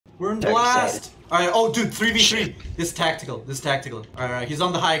We're in blast. Alright, oh dude, 3v3. This is tactical. Alright, he's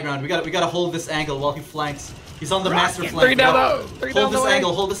on the high ground. We gotta hold this angle while he flanks. He's on the master flank.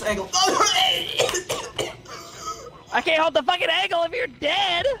 Hold this angle. I can't hold the fucking angle if you're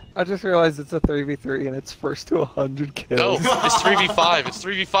dead! I just realized it's a 3v3 and it's first to 100 kills. No, it's 3v5. It's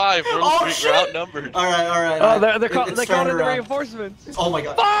 3v5. We're outnumbered. Alright. Oh, they called in the reinforcements. Oh my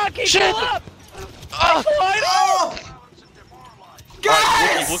god. Fuck, he blew up! Oh!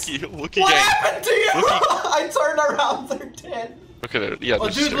 Guys! Wookie what gang. happened to you? I turned around, they're dead. Look at it. Yeah, oh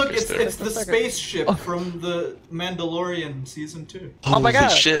dude, look, it's the second. spaceship from the Mandalorian season 2. Oh my god.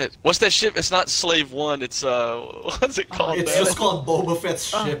 Holy shit. What's that ship? It's not Slave 1, it's what's it called? It's just called Boba Fett's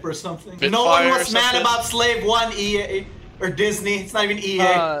ship or something. Spitfire No one was or mad something? about Slave 1 EA or Disney. It's not even EA.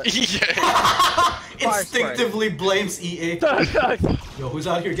 Yeah. Instinctively blames EA. Yo, who's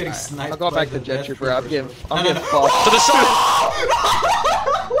out here getting sniped? I'll go back by to the Jet Death Trooper. I'm getting No. fucked. To the side!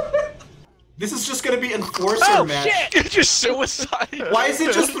 This is just gonna be enforcer match. Get your suicide! Why is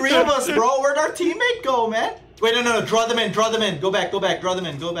it just 3 of us, bro? Where'd our teammate go, man? Wait, no, draw them in. Go back, draw them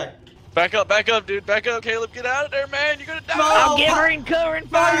in, go back. Back up, dude, back up, Caleb, get out of there, man, you're gonna die! No, I'm giving cover and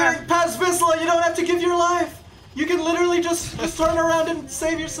fire! You're past Vizsla, you don't have to give your life! You can literally just turn around and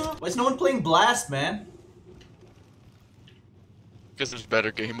save yourself. Why is no one playing Blast, man? Because there's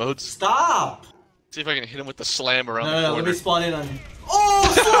better game modes. Stop! See if I can hit him with the slam around the No, corner. let me spawn in on you. Oh,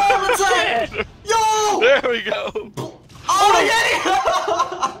 slam attack! Yo! There we go! Oh, Yeti!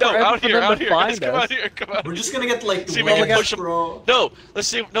 No, out for here, them to guys, find come us. out here, come out We're here. just gonna get like See if we can ledged, push 'em. bro. No,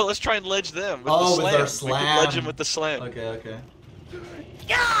 let's try and ledge them with Oh, the with slam. our slam. We can ledge him with the slam. Okay.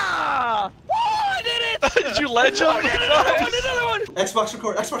 Yeah! Oh, I did it! Did you ledge him? I did another one! Xbox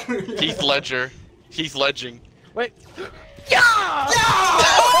record. Heath Ledger. Heath Ledging. Wait. Yeah!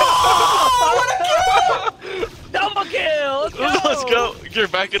 Oh, what a kill! Double kill! Let's go! Here,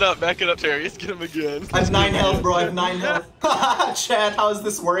 back it up, Terry. Let's get him again. I have 9 health, bro. I have 9 health. Chat, how is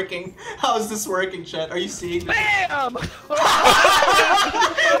this working? How is this working, chat? Are you seeing this? Bam!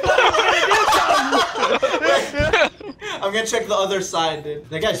 I'm gonna check the other side, dude.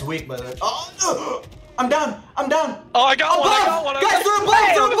 That guy's weak, by the way. Oh, no! I'm down! Oh, I got one! Guys, they're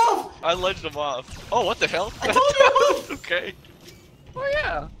above! I ledged him off. Oh, what the hell? I told you! Okay. Oh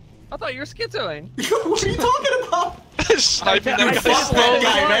yeah. I thought you were schizoing. What are you talking about? Sniping that Fuck guy's that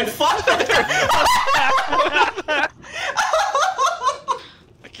guy, man. Fuck that guy.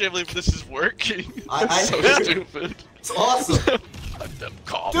 I can't believe this is working. I It's so hate it. stupid. It's awesome. Let them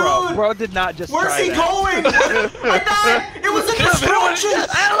call. Dude! Bro did not just Where's try he that. going? I died! It was a destruction!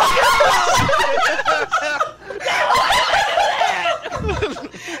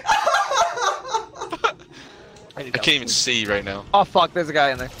 I can't even see right now. Oh fuck, there's a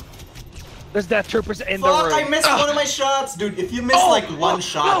guy in there. There's Death Troopers in the Fuck, room. I missed one of my shots! Dude, if you miss like one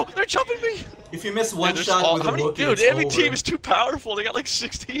shot... No, they're jumping me! If you miss one Dude, shot with a Wookie, dude, it's every over. team is too powerful. They got like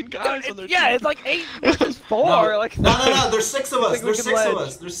 16 guys on their team. Yeah, it's like 8 versus 4. No, like no, there's 6 of us. Think we There's can 6 of ledge.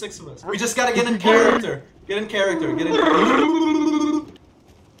 us. There's 6 of us. We just gotta get in character. Get in character. Get in character.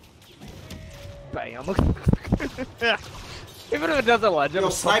 Bam. Even if it doesn't ledge him, Yo,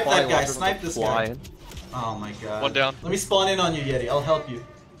 it's snipe flying that guy. off Snipe the this flying. guy. Oh my god. One down. Let me spawn in on you, Yeti. I'll help you.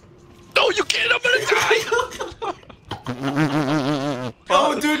 No, you can't. I'm gonna die.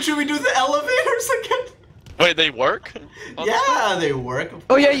 Oh, dude, should we do the elevators again? Wait, they work? Yeah, they work.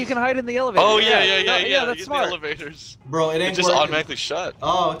 Oh yeah, you can hide in the elevator. Oh yeah. Yeah, You that's get smart. the elevators. Bro, it It ain't just working. automatically shut.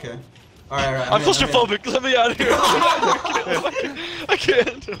 Oh, okay. Alright. I'm claustrophobic. Let me out of here. I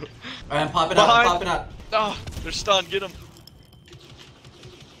can't. Alright, I'm popping Behind. out. I'm popping out. Oh, they're stunned. Get them.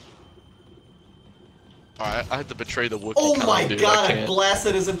 Alright, I had to betray the Wookiee. Oh con, my dude. god, I can't.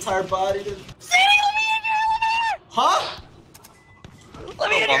 blasted his entire body, dude. Zanny, let me in your elevator! Huh? Let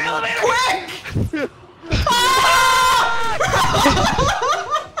me in your elevator! Quick!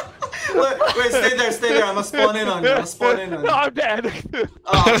 Wait, stay there. I'm gonna spawn in on you. No, I'm dead.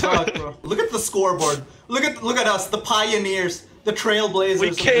 Oh, fuck, bro. Look at the scoreboard. Look at us, the pioneers, the trailblazers. We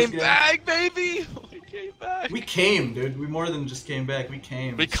of this came game. back, baby. We came back. We came, dude. We more than just came back. We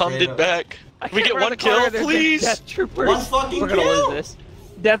came. We straight cummed it up. back. I Can we can't get run one the corner, kill, there's please? Death Troopers. One fucking We're gonna kill. lose this.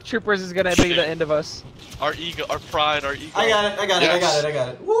 Death Troopers is gonna be the end of us. Our ego, our pride, our ego. I got it. Yes. I got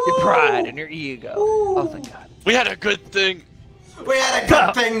it. Your pride and your ego. Woo. Oh, thank God. We had a good thing. We had a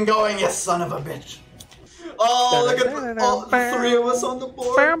good thing going, you son of a bitch. Oh, look at all 3 of us on the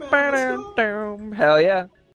board, man. Let's go. Hell yeah.